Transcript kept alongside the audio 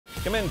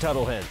Come in,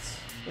 Teutul heads.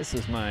 This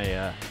is my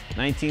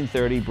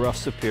 1930 Bruff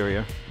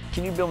Superior.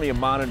 Can you build me a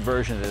modern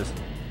version of this?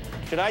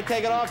 Should I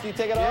take it off? Do you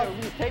take it off?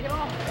 Yeah, take it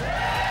off.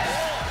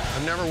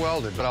 I've never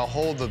welded, but I'll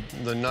hold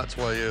the nuts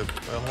while you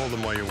hold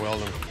them while you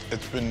weld them.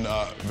 It's been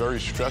very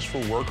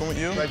stressful working with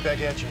you. Right back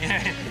at you.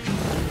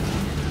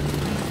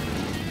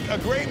 A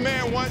great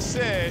man once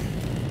said,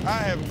 "I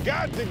have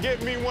got to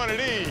get me one of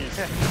these."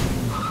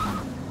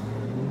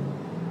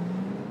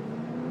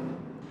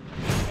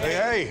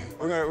 Hey,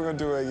 we're gonna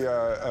do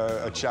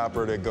a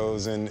chopper that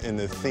goes in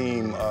the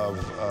theme of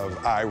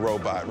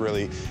iRobot,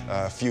 really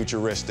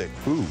futuristic.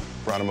 Ooh.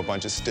 Brought him a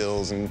bunch of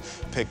stills and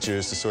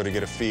pictures to sort of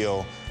get a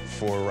feel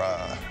for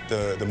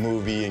the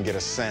movie and get a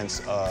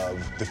sense of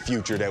the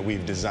future that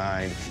we've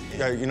designed.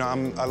 You know,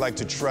 I like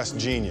to trust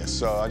genius,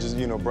 so I just,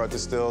 you know, brought the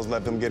stills,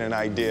 let them get an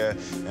idea,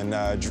 and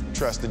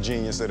trust the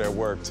genius of their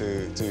work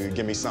to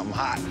give me something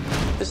hot.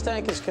 This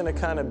tank is going to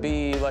kind of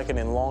be like an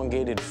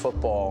elongated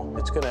football.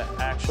 It's going to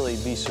actually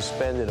be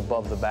suspended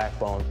above the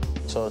backbone.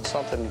 So it's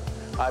something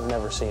I've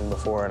never seen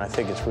before, and I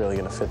think it's really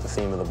going to fit the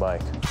theme of the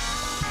bike.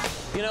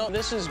 You know,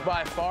 this is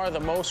by far the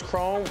most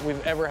chrome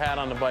we've ever had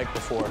on the bike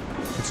before.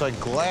 It's like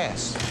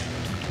glass.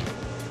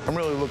 I'm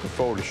really looking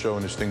forward to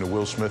showing this thing to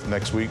Will Smith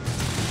next week.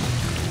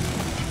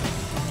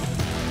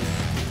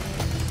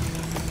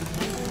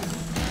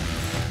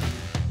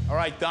 All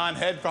right, Don,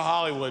 head for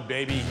Hollywood,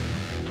 baby.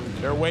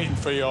 They're waiting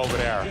for you over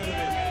there.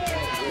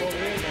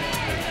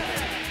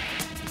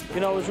 You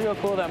know, it was real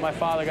cool that my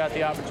father got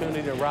the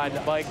opportunity to ride the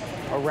bike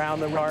around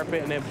the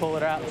carpet and then pull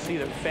it out and see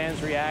the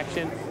fans'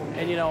 reaction.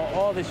 And, you know,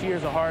 all this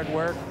years of hard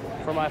work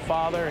for my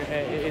father,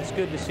 it's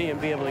good to see him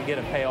be able to get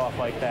a payoff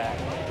like that.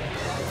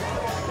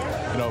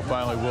 You know,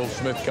 finally, Will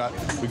Smith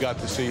we got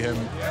to see him.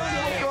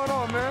 What's going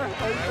on, man?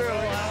 How you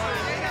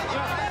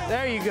feeling?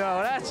 There you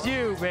go. That's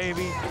you,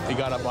 baby. He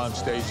got up on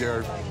stage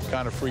there,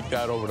 kind of freaked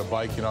out over the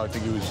bike. You know, I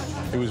think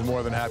he was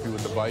more than happy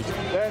with the bike.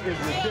 That is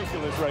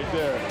ridiculous right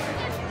there.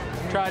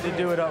 Tried to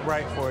do it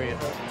upright for you.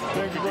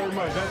 Thank you very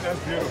much. That's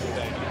beautiful.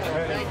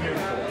 That is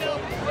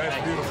beautiful.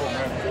 That's beautiful,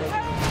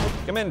 man.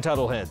 Come in,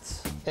 Teutul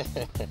heads.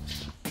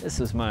 This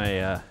is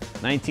my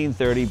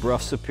 1930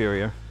 Bruff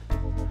Superior.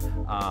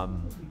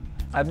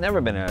 I've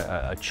never been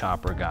a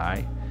chopper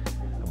guy,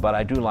 but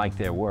I do like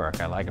their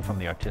work. I like it from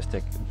the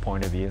artistic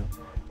point of view.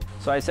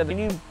 So I said,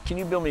 can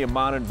you build me a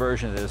modern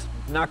version of this?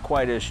 Not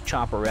quite as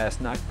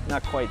chopper-esque,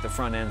 not quite the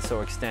front end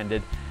so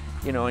extended,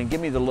 you know, and give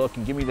me the look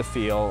and give me the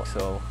feel.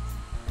 So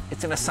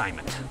it's an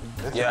assignment.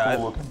 It's a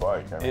cool-looking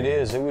bike. I mean. It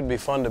is. It would be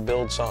fun to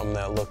build something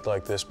that looked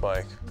like this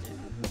bike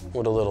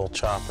with a little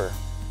chopper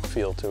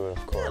feel to it,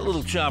 of course. A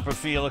little chopper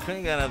feel. You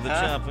gotta have the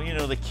chopper. You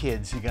know, the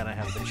kids. You gotta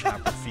have the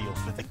chopper feel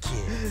for the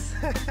kids.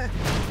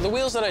 The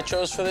wheels that I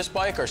chose for this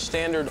bike are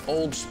standard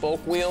old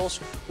spoke wheels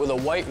with a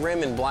white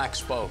rim and black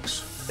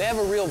spokes. They have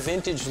a real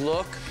vintage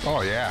look.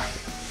 Oh, yeah.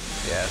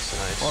 Yeah, it's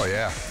nice. Oh,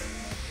 yeah.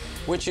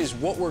 Which is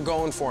what we're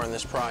going for in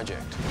this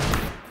project.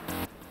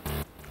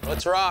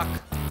 Let's rock.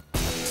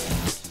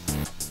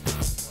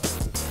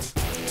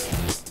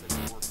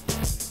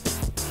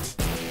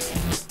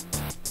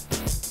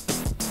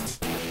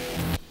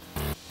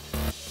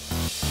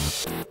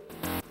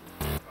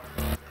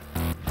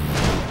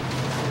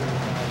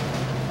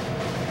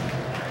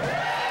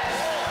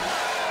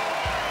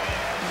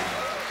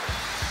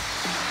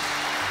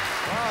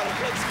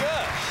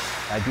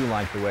 I do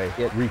like the way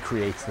it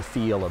recreates the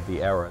feel of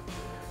the era.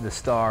 The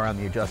star on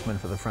the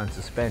adjustment for the front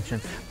suspension,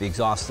 the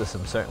exhaust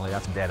system, certainly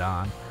that's dead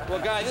on.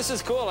 Well, guys, this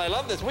is cool. I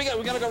love this. We're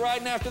gonna go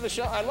riding after the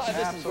show. I love this.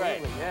 Absolutely.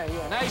 Is great.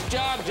 Yeah. Nice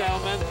job,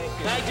 gentlemen.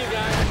 Thank you,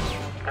 guys.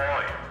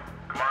 Boy,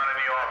 come on in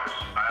the office.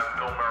 I have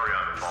Bill Murray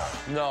on the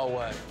phone. No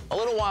way. A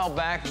little while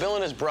back, Bill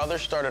and his brother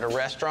started a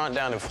restaurant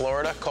down in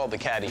Florida called the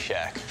Caddy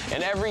Shack.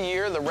 And every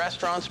year, the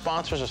restaurant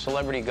sponsors a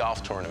celebrity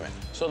golf tournament.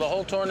 So the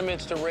whole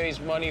tournament's to raise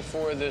money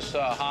for this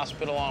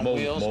hospital on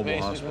wheels, mobile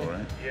basically? hospital,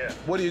 right? Yeah,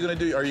 What are you going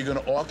to do? Are you going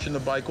to auction the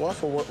bike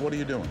off, or what are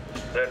you doing?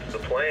 that's the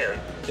plan.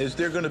 Is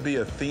there going to be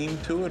a theme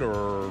to it,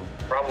 or?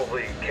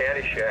 Probably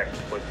Caddyshack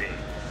would be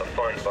a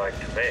fun bike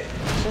to make.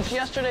 Since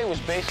yesterday was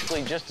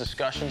basically just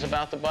discussions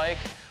about the bike,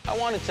 I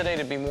wanted today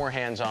to be more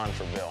hands-on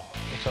for Bill.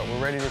 So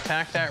we're ready to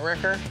tack that,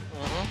 Ricker?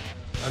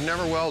 I've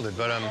never welded,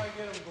 but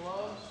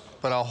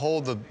I'll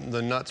hold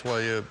the nuts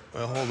while you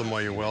hold them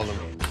while you weld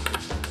them.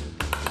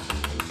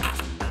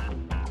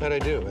 How'd I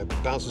do? It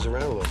bounces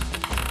around a little.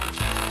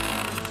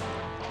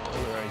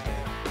 Right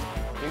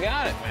there. You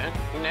got it, man.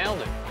 You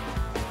nailed it.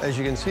 As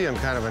you can see, I'm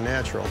kind of a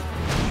natural.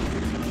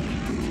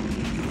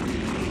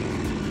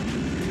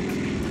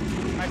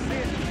 I see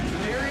it.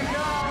 There you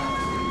go.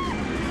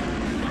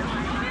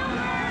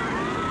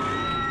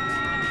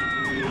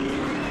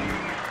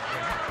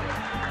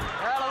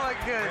 That'll look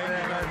good,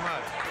 man.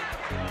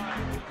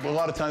 Well, a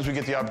lot of times we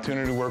get the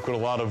opportunity to work with a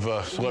lot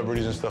of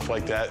celebrities and stuff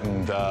like that,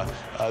 and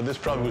this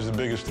probably was the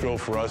biggest thrill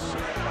for us.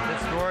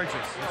 It's gorgeous.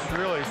 It's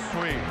really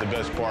sweet. The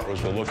best part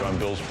was the look on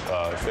Bill's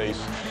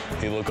face.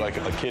 He looked like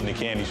a kid in a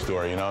candy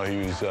store, you know? He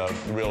was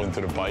real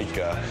into the bike.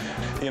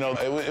 You know,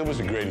 it was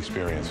a great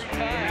experience.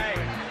 Hey,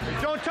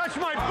 don't touch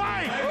my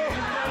bike!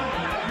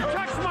 You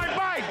touched my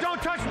bike! Don't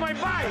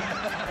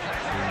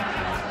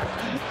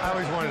I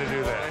always wanted to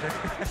do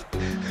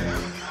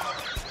that.